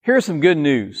Here's some good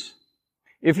news.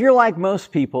 If you're like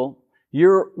most people,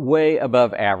 you're way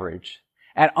above average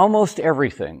at almost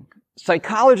everything.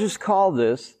 Psychologists call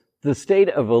this the state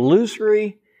of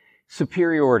illusory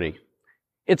superiority.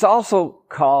 It's also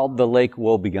called the Lake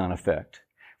Wobegon effect.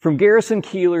 From Garrison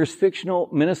Keillor's fictional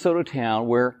Minnesota town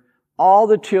where all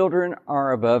the children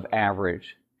are above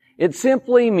average. It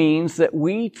simply means that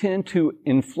we tend to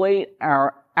inflate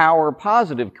our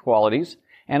positive qualities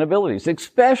and abilities,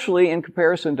 especially in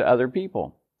comparison to other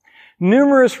people.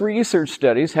 Numerous research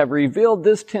studies have revealed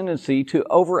this tendency to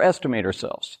overestimate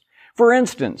ourselves. For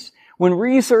instance, when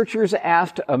researchers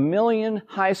asked 1 million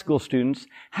high school students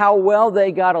how well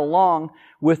they got along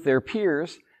with their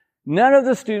peers, none of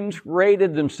the students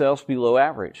rated themselves below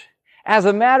average. As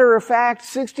a matter of fact,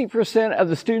 60% of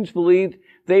the students believed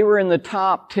they were in the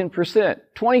top 10%.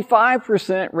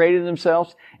 25% rated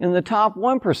themselves in the top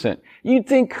 1%. You'd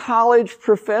think college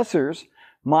professors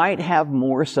might have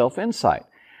more self-insight,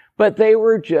 but they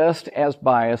were just as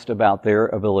biased about their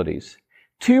abilities.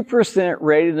 2%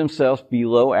 rated themselves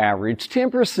below average,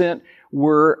 10%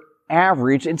 were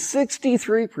average, and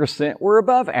 63% were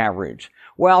above average,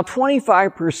 while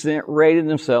 25% rated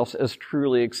themselves as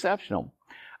truly exceptional.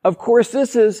 Of course,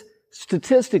 this is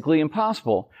statistically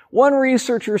impossible. One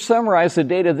researcher summarized the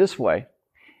data this way.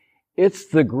 It's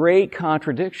the great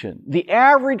contradiction. The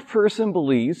average person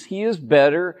believes he is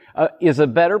a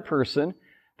better person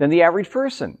than the average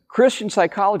person. Christian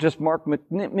psychologist Mark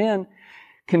McMinn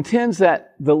contends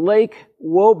that the Lake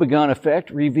Wobegon effect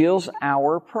reveals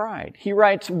our pride. He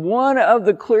writes, one of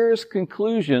the clearest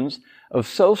conclusions of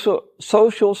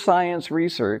social science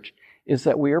research is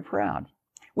that we are proud.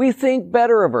 We think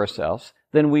better of ourselves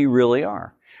than we really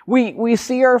are. We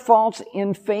see our faults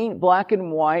in faint black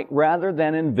and white rather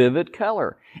than in vivid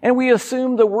color. And we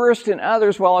assume the worst in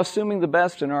others while assuming the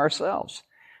best in ourselves.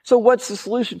 So what's the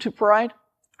solution to pride?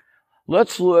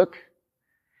 Let's look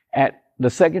at the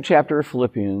second chapter of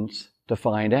Philippians to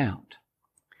find out.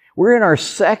 We're in our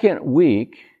second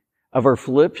week of our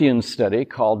Philippians study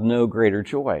called No Greater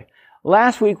Joy.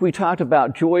 Last week we talked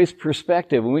about joy's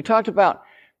perspective, and we talked about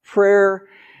prayer,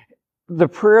 the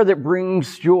prayer that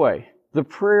brings joy, the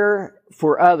prayer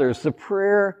for others, the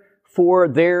prayer for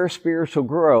their spiritual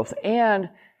growth, and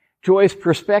joy's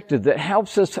perspective that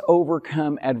helps us to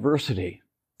overcome adversity.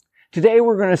 Today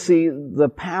we're going to see the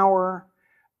power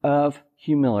of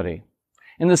humility.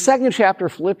 In the second chapter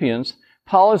of Philippians,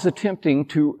 Paul is attempting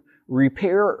to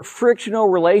repair frictional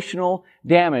relational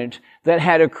damage that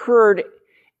had occurred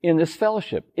in this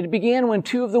fellowship. It began when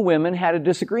two of the women had a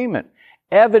disagreement.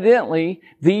 Evidently,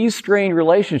 these strained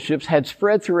relationships had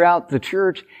spread throughout the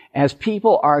church as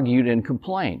people argued and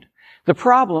complained. The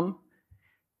problem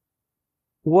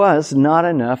was not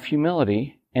enough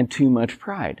humility and too much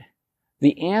pride.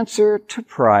 The answer to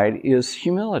pride is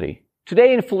humility.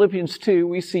 Today in Philippians 2,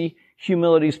 we see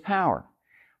humility's power.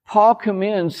 Paul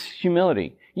commends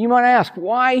humility. You might ask,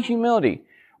 why humility?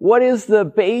 What is the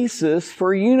basis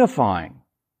for unifying?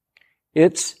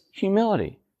 It's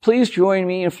humility. Please join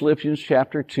me in Philippians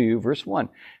chapter 2, verse 1.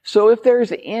 So if there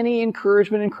is any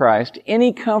encouragement in Christ,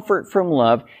 any comfort from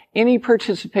love, any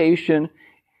participation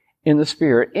in the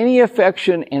Spirit, any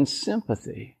affection and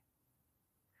sympathy.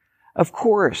 Of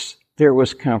course, there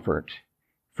was comfort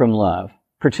from love,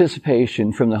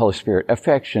 participation from the Holy Spirit,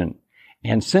 affection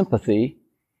and sympathy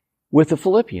with the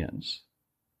Philippians.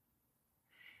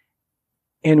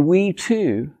 And we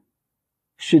too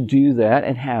should do that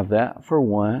and have that for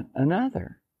one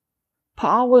another.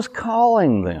 Paul was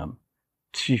calling them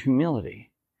to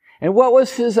humility. And what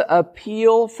was his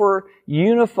appeal for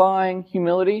unifying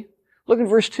humility? Look at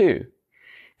verse 2.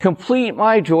 Complete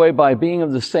my joy by being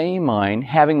of the same mind,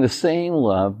 having the same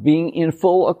love, being in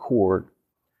full accord,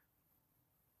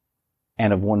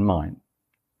 and of one mind.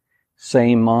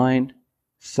 Same mind,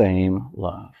 same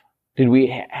love.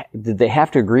 Did they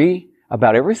have to agree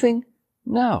about everything?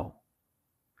 No.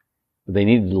 But they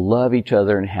needed to love each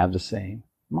other and have the same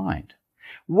mind.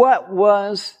 What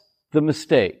was the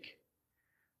mistake?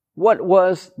 What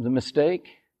was the mistake?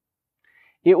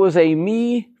 It was a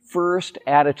me-first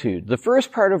attitude. The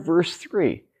first part of verse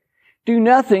 3. Do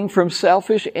nothing from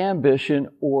selfish ambition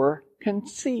or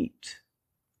conceit.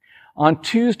 On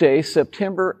Tuesday,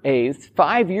 September 8th,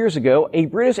 5 years ago, a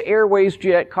British Airways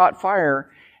jet caught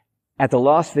fire at the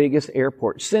Las Vegas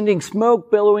airport, sending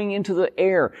smoke billowing into the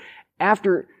air.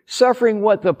 After suffering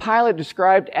what the pilot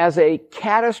described as a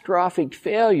catastrophic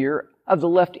failure of the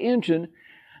left engine,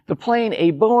 the plane,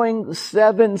 a Boeing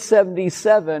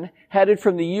 777, headed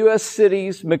from the U.S.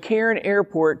 city's McCarran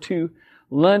Airport to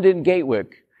London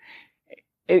Gatwick.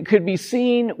 It could be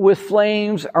seen with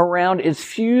flames around its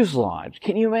fuselage.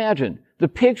 Can you imagine? The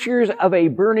pictures of a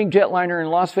burning jetliner in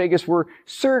Las Vegas were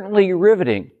certainly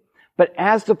riveting, but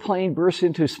as the plane burst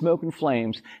into smoke and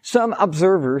flames, some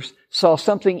observers saw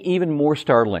something even more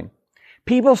startling.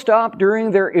 People stopped during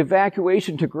their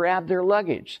evacuation to grab their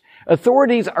luggage.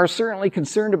 Authorities are certainly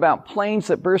concerned about planes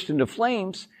that burst into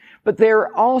flames, but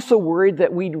they're also worried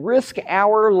that we'd risk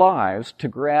our lives to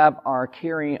grab our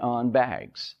carry-on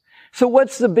bags. So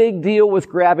what's the big deal with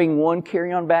grabbing one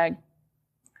carry-on bag?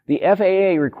 The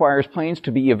FAA requires planes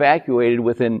to be evacuated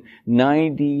within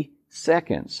 90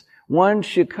 seconds. One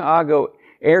Chicago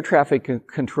air traffic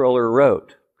controller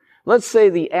wrote, let's say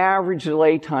the average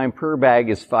delay time per bag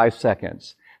is 5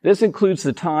 seconds. This includes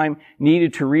the time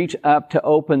needed to reach up to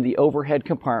open the overhead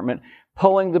compartment,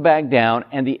 pulling the bag down,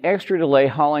 and the extra delay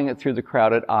hauling it through the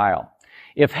crowded aisle.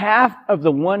 If half of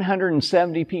the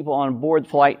 170 people on board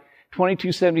Flight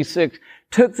 2276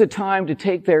 took the time to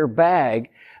take their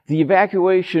bag, the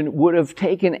evacuation would have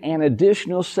taken an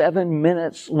additional 7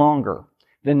 minutes longer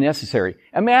than necessary.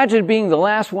 Imagine being the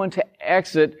last one to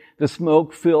exit the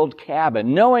smoke-filled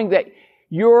cabin, knowing that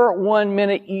your 1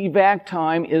 minute evac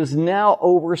time is now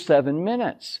over 7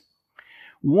 minutes.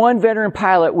 One veteran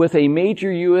pilot with a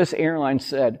major U.S. airline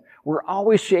said, we're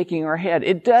always shaking our head.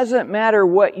 It doesn't matter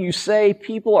what you say,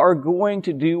 people are going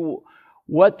to do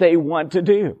what they want to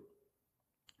do.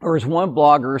 Or as one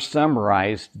blogger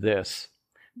summarized this,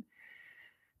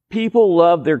 people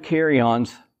love their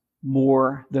carry-ons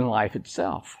more than life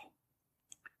itself.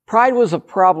 Pride was a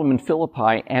problem in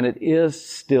Philippi, and it is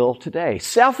still today.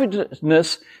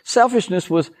 Selfishness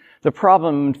was the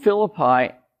problem in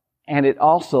Philippi, and it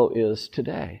also is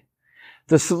today.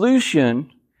 The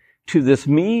solution to this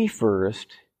me first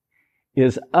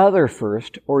is other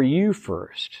first or you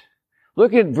first.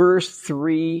 Look at verse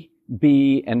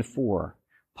 3b and 4.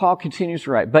 Paul continues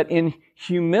to write, but in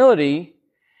humility,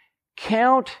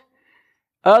 count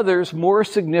others more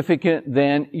significant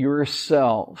than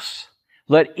yourselves.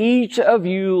 Let each of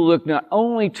you look not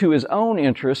only to his own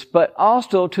interest, but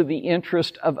also to the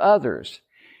interest of others.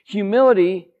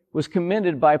 Humility was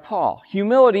commended by Paul.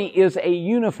 Humility is a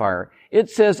unifier. It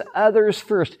says others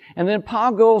first. And then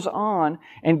Paul goes on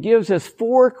and gives us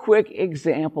 4 quick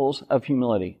examples of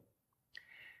humility.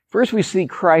 First, we see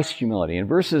Christ's humility in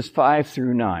verses 5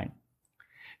 through 9.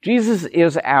 Jesus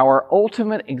is our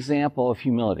ultimate example of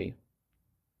humility.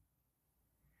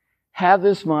 Have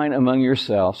this mind among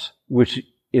yourselves, which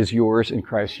is yours in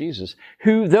Christ Jesus,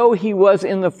 who, though he was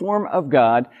in the form of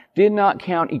God, did not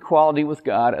count equality with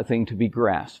God a thing to be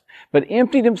grasped, but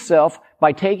emptied himself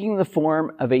by taking the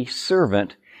form of a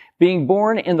servant, being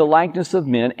born in the likeness of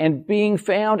men, and being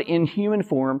found in human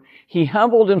form, he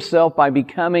humbled himself by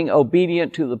becoming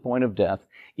obedient to the point of death,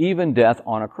 even death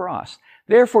on a cross.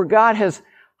 Therefore, God has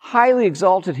highly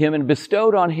exalted him and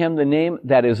bestowed on him the name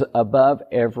that is above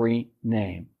every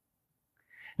name.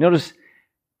 Notice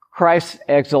Christ's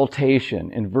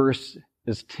exaltation in verses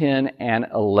 10 and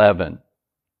 11.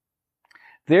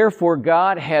 Therefore,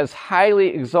 God has highly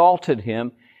exalted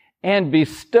him and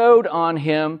bestowed on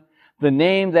him the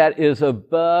name that is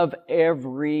above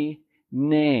every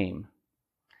name.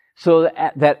 So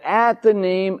that at the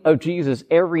name of Jesus,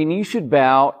 every knee should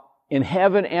bow in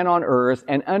heaven and on earth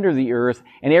and under the earth,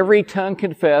 and every tongue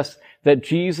confess that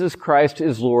Jesus Christ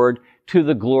is Lord, to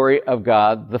the glory of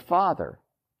God the Father.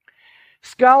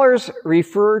 Scholars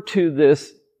refer to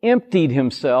this emptied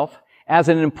himself as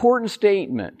an important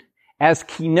statement, as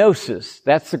kenosis.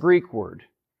 That's the Greek word.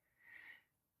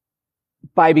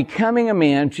 By becoming a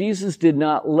man, Jesus did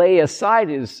not lay aside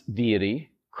his deity.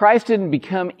 Christ didn't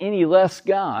become any less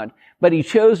God, but he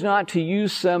chose not to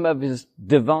use some of his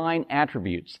divine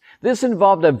attributes. This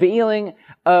involved a veiling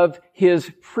of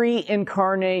his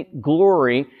pre-incarnate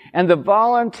glory and the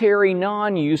voluntary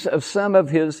non-use of some of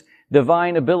his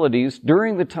divine abilities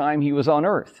during the time he was on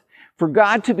earth. For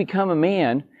God to become a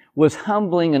man was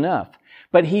humbling enough,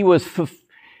 but he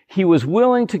was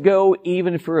willing to go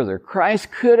even further.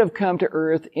 Christ could have come to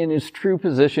earth in his true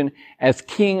position as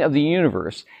King of the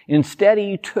universe. Instead,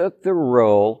 he took the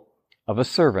role of a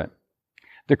servant.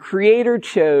 The Creator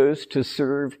chose to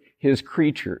serve his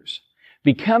creatures.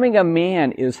 Becoming a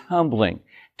man is humbling.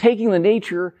 Taking the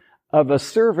nature of a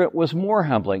servant was more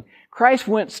humbling. Christ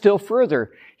went still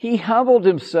further. He humbled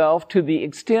himself to the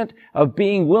extent of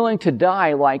being willing to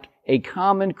die like a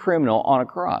common criminal on a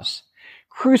cross.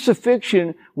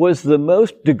 Crucifixion was the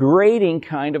most degrading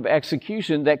kind of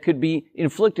execution that could be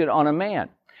inflicted on a man.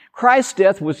 Christ's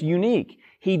death was unique.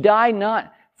 He died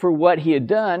not for what he had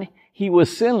done. He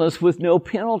was sinless with no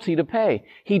penalty to pay.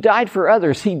 He died for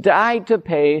others. He died to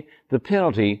pay the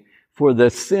penalty for the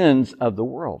sins of the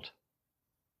world.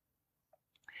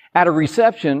 At a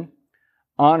reception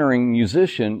honoring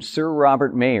musician Sir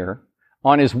Robert Mayer,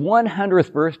 on his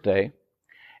 100th birthday,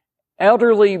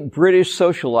 elderly British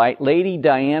socialite Lady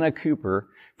Diana Cooper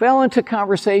fell into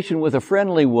conversation with a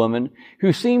friendly woman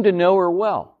who seemed to know her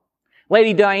well.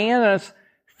 Lady Diana's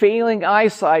failing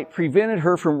eyesight prevented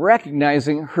her from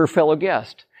recognizing her fellow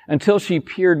guest until she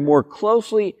peered more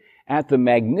closely at the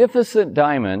magnificent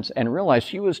diamonds and realized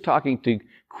she was talking to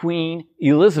Queen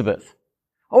Elizabeth.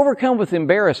 Overcome with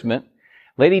embarrassment,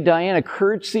 Lady Diana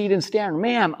curtsied and stammered,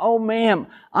 "Ma'am, oh ma'am,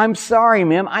 I'm sorry,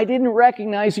 ma'am. I didn't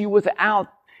recognize you without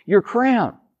your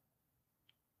crown."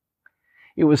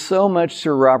 "It was so much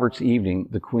Sir Robert's evening,"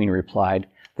 the Queen replied,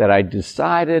 "that I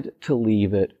decided to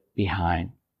leave it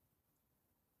behind."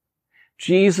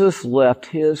 Jesus left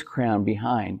his crown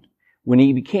behind when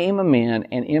he became a man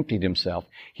and emptied himself.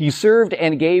 He served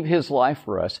and gave his life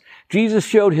for us. Jesus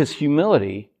showed his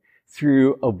humility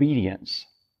through obedience.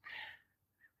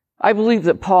 I believe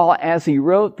that Paul, as he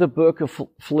wrote the book of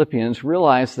Philippians,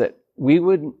 realized that we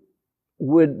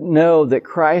would know that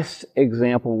Christ's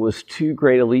example was too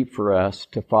great a leap for us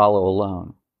to follow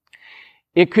alone.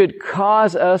 It could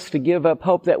cause us to give up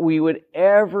hope that we would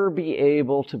ever be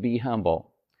able to be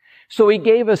humble. So he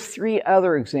gave us 3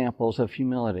 other examples of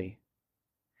humility.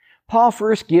 Paul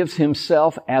first gives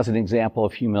himself as an example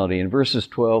of humility in verses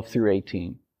 12 through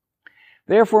 18.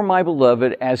 "Therefore, my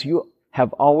beloved, as you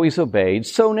have always obeyed,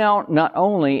 so now not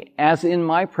only as in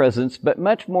my presence, but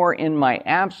much more in my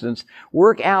absence,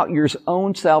 work out your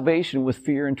own salvation with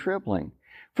fear and trembling.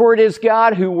 For it is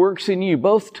God who works in you,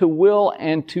 both to will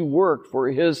and to work for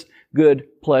his good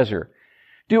pleasure.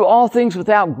 Do all things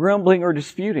without grumbling or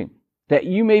disputing, that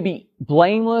you may be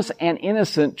blameless and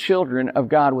innocent children of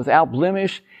God, without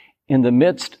blemish in the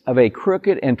midst of a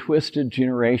crooked and twisted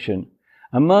generation,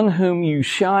 among whom you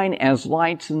shine as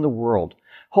lights in the world,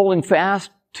 holding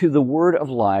fast to the word of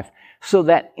life, so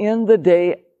that in the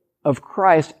day of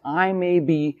Christ I may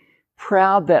be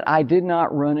proud that I did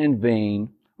not run in vain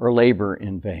or labor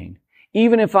in vain.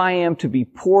 Even if I am to be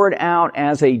poured out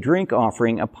as a drink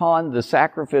offering upon the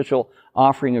sacrificial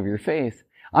offering of your faith,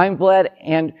 I am glad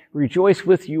and rejoice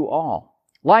with you all.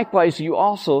 Likewise, you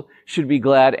also should be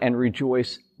glad and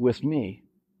rejoice with me."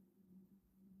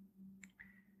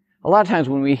 A lot of times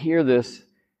when we hear this,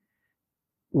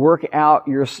 work out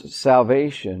your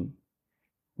salvation,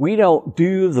 we don't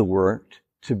do the work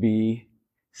to be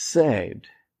saved.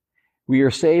 We are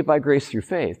saved by grace through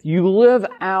faith. You live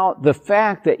out the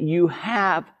fact that you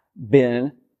have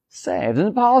been saved.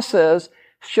 And Paul says,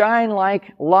 shine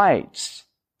like lights.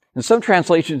 In some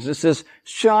translations it says,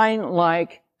 shine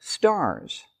like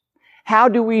stars. How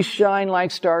do we shine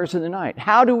like stars in the night?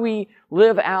 How do we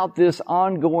live out this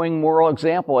ongoing moral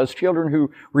example as children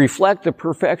who reflect the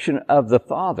perfection of the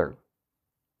Father?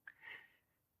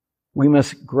 We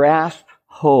must grasp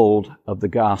hold of the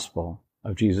gospel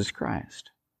of Jesus Christ.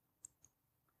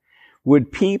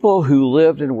 Would people who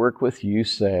lived and worked with you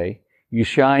say, you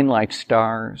shine like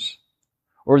stars,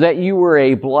 or that you were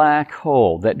a black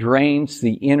hole that drains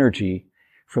the energy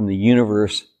from the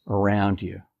universe around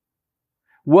you?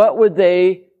 What would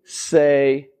they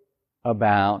say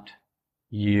about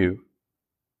you?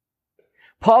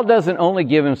 Paul doesn't only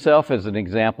give himself as an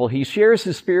example, he shares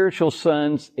his spiritual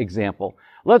son's example.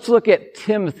 Let's look at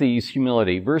Timothy's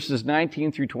humility, verses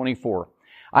 19 through 24.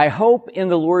 "I hope in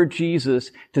the Lord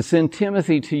Jesus to send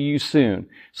Timothy to you soon,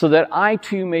 so that I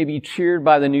too may be cheered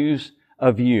by the news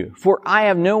of you. For I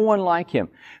have no one like him,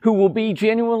 who will be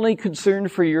genuinely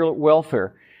concerned for your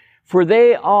welfare. For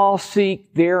they all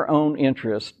seek their own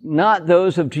interest, not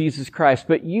those of Jesus Christ.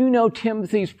 But you know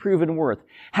Timothy's proven worth,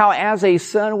 how as a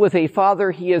son with a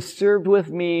father he has served with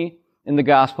me in the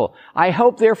gospel. I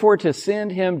hope therefore to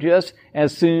send him just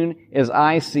as soon as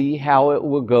I see how it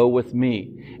will go with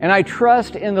me. And I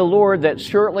trust in the Lord that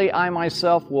shortly I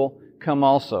myself will come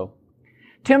also."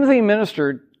 Timothy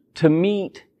ministered to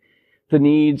meet the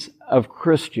needs of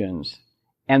Christians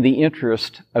and the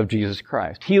interest of Jesus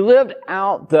Christ. He lived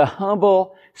out the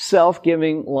humble,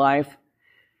 self-giving life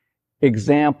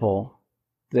example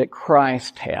that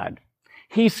Christ had.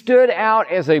 He stood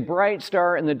out as a bright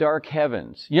star in the dark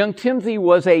heavens. Young Timothy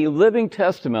was a living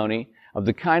testimony of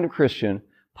the kind of Christian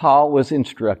Paul was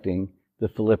instructing the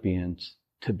Philippians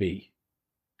to be.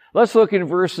 Let's look at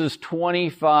verses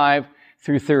 25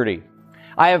 through 30.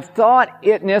 "I have thought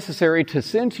it necessary to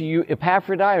send to you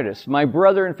Epaphroditus, my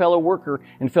brother and fellow worker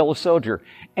and fellow soldier,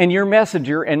 and your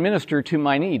messenger and minister to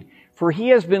my need. For he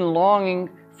has been longing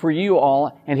for you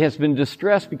all and has been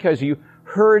distressed because you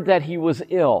heard that he was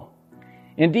ill.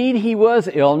 Indeed, he was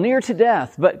ill, near to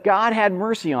death, but God had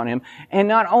mercy on him, and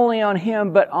not only on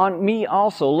him, but on me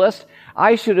also, lest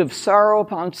I should have sorrow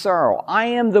upon sorrow. I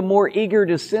am the more eager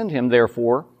to send him,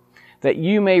 therefore, that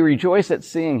you may rejoice at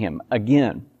seeing him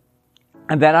again,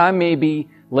 and that I may be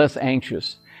less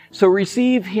anxious. So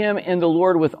receive him in the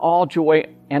Lord with all joy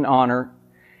and honor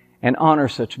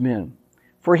such men.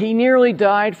 For he nearly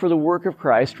died for the work of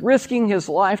Christ, risking his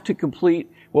life to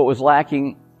complete what was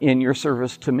lacking in your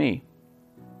service to me.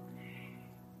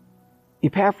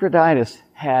 Epaphroditus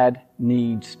had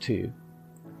needs too.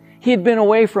 He had been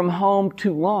away from home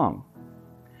too long.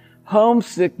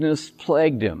 Homesickness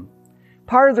plagued him.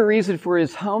 Part of the reason for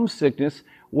his homesickness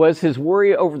was his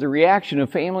worry over the reaction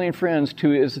of family and friends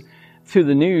to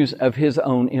the news of his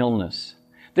own illness.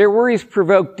 Their worries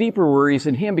provoked deeper worries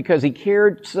in him because he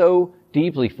cared so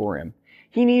deeply for him.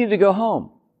 He needed to go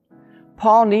home.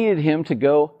 Paul needed him to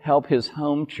go help his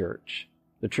home church,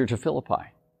 the church of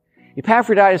Philippi.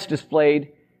 Epaphroditus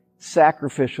displayed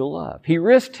sacrificial love. He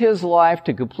risked his life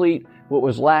to complete what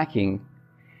was lacking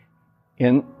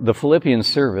in the Philippian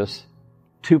service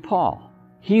to Paul.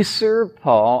 He served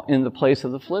Paul in the place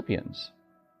of the Philippians.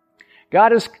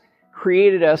 God has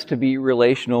created us to be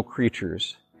relational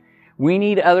creatures. We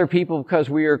need other people because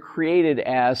we are created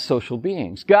as social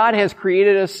beings. God has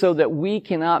created us so that we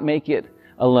cannot make it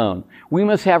alone. We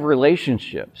must have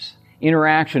relationships,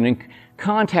 interaction, and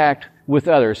contact with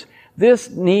others.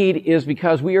 This need is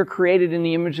because we are created in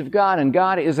the image of God, and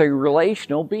God is a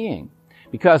relational being.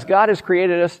 Because God has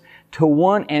created us to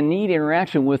want and need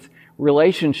interaction with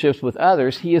relationships with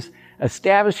others, He has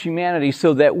established humanity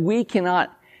so that we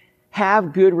cannot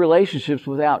have good relationships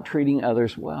without treating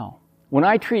others well. When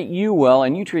I treat you well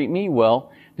and you treat me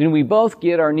well, then we both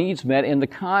get our needs met in the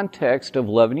context of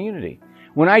love and unity.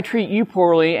 When I treat you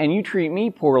poorly and you treat me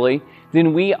poorly,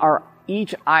 then we are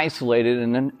each isolated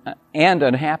and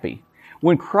unhappy.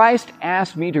 When Christ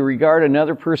asked me to regard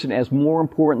another person as more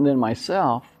important than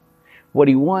myself, what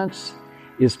He wants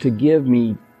is to give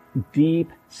me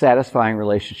deep, satisfying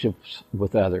relationships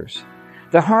with others.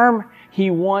 The harm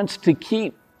He wants to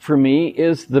keep from me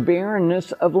is the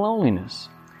barrenness of loneliness.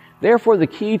 Therefore, the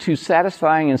key to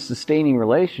satisfying and sustaining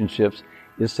relationships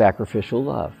is sacrificial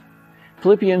love.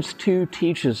 Philippians 2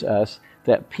 teaches us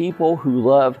that people who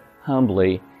love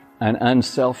humbly and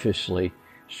unselfishly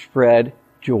spread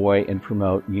joy and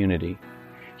promote unity.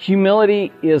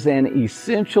 Humility is an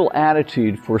essential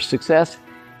attitude for success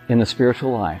in the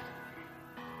spiritual life.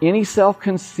 Any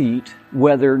self-conceit,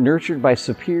 whether nurtured by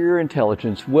superior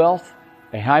intelligence, wealth,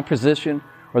 a high position,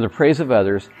 or the praise of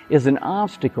others, is an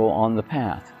obstacle on the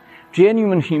path.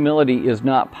 Genuine humility is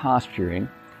not posturing.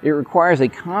 It requires a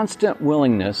constant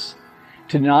willingness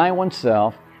to deny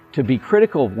oneself, to be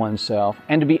critical of oneself,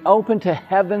 and to be open to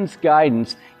heaven's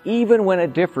guidance even when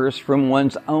it differs from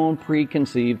one's own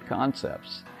preconceived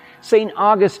concepts. St.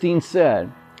 Augustine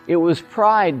said, "It was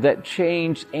pride that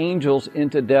changed angels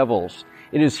into devils.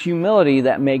 It is humility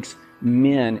that makes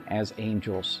men as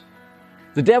angels."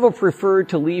 The devil preferred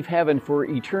to leave heaven for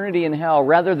eternity in hell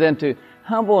rather than to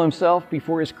humble himself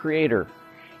before his Creator.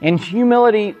 And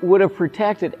humility would have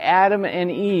protected Adam and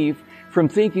Eve from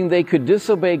thinking they could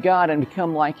disobey God and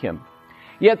become like Him.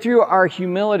 Yet through our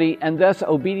humility and thus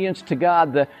obedience to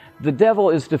God, the devil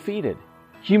is defeated.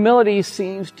 Humility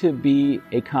seems to be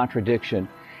a contradiction,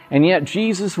 and yet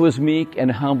Jesus was meek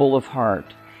and humble of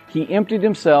heart. He emptied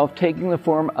Himself, taking the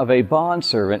form of a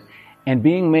bondservant and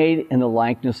being made in the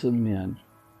likeness of men.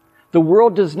 The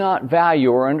world does not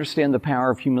value or understand the power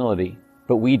of humility,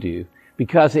 but we do,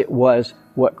 because it was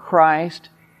what Christ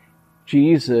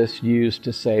Jesus used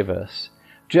to save us.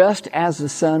 Just as the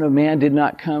Son of Man did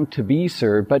not come to be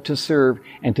served, but to serve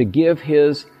and to give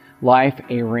His life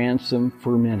a ransom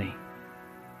for many.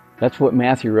 That's what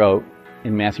Matthew wrote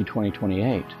in Matthew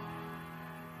 20:28.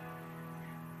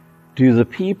 Do the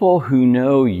people who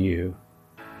know you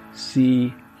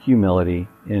see humility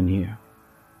in you?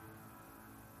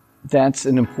 That's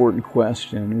an important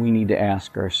question we need to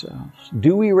ask ourselves.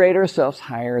 Do we rate ourselves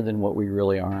higher than what we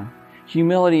really are?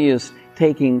 Humility is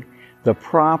taking the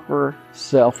proper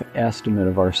self-estimate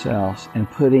of ourselves and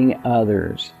putting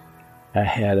others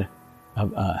ahead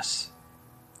of us.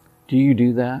 Do you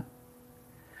do that?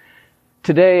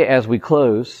 Today, as we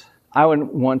close, I would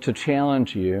want to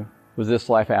challenge you with this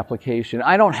life application.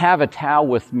 I don't have a towel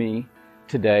with me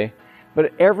today,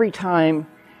 but every time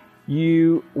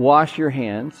you wash your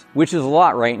hands, which is a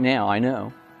lot right now, I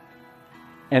know,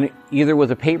 and either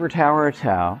with a paper towel or a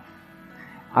towel,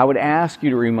 I would ask you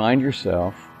to remind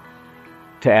yourself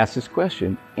to ask this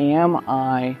question: am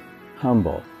I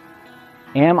humble?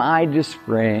 Am I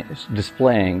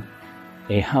displaying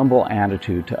a humble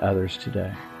attitude to others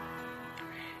today.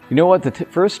 You know what the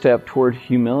first step toward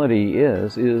humility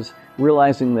is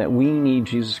realizing that we need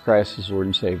Jesus Christ as Lord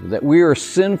and Savior, that we are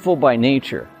sinful by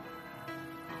nature,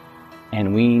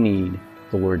 and we need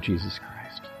the Lord Jesus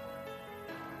Christ.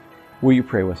 Will you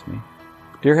pray with me?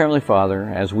 Dear Heavenly Father,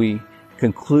 as we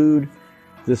conclude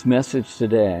this message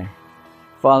today,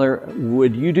 Father,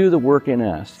 would you do the work in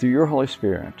us through your Holy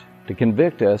Spirit to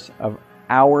convict us of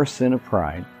our sin of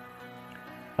pride,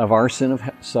 of our sin of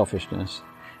selfishness.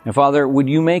 And Father, would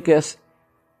you make us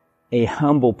a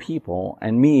humble people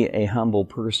and me a humble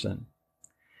person?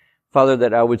 Father,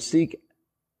 that I would seek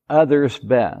others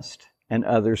best and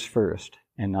others first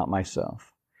and not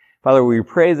myself. Father, we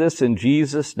pray this in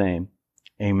Jesus' name.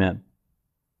 Amen.